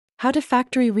How to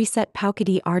factory reset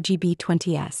Powkiddy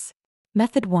RGB20S.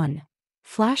 Method 1.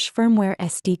 Flash firmware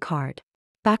SD card.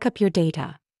 Backup your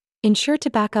data. Ensure to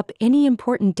backup any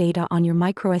important data on your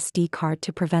microSD card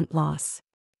to prevent loss.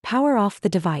 Power off the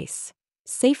device.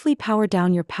 Safely power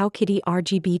down your Powkiddy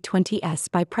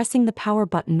RGB20S by pressing the power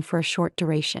button for a short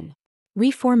duration.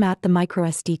 Reformat the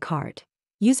microSD card.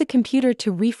 Use a computer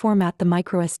to reformat the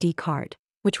microSD card,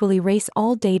 which will erase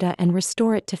all data and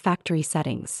restore it to factory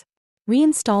settings.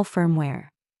 Reinstall firmware.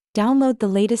 Download the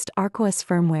latest ROS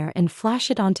firmware and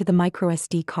flash it onto the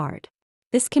microSD card.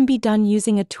 This can be done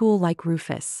using a tool like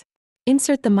Rufus.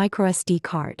 Insert the microSD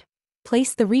card.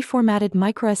 Place the reformatted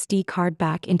microSD card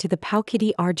back into the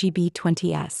Powkiddy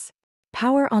RGB20S.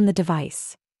 Power on the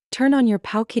device. Turn on your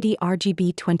Powkiddy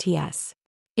RGB20S.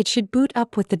 It should boot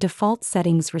up with the default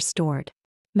settings restored.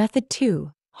 Method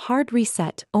 2. Hard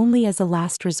reset only as a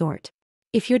last resort.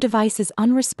 If your device is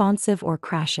unresponsive or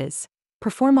crashes,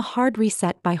 perform a hard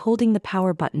reset by holding the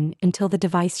power button until the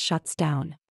device shuts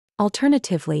down.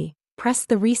 Alternatively, press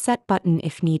the reset button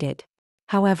if needed.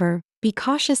 However, be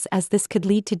cautious as this could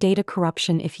lead to data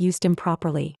corruption if used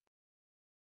improperly.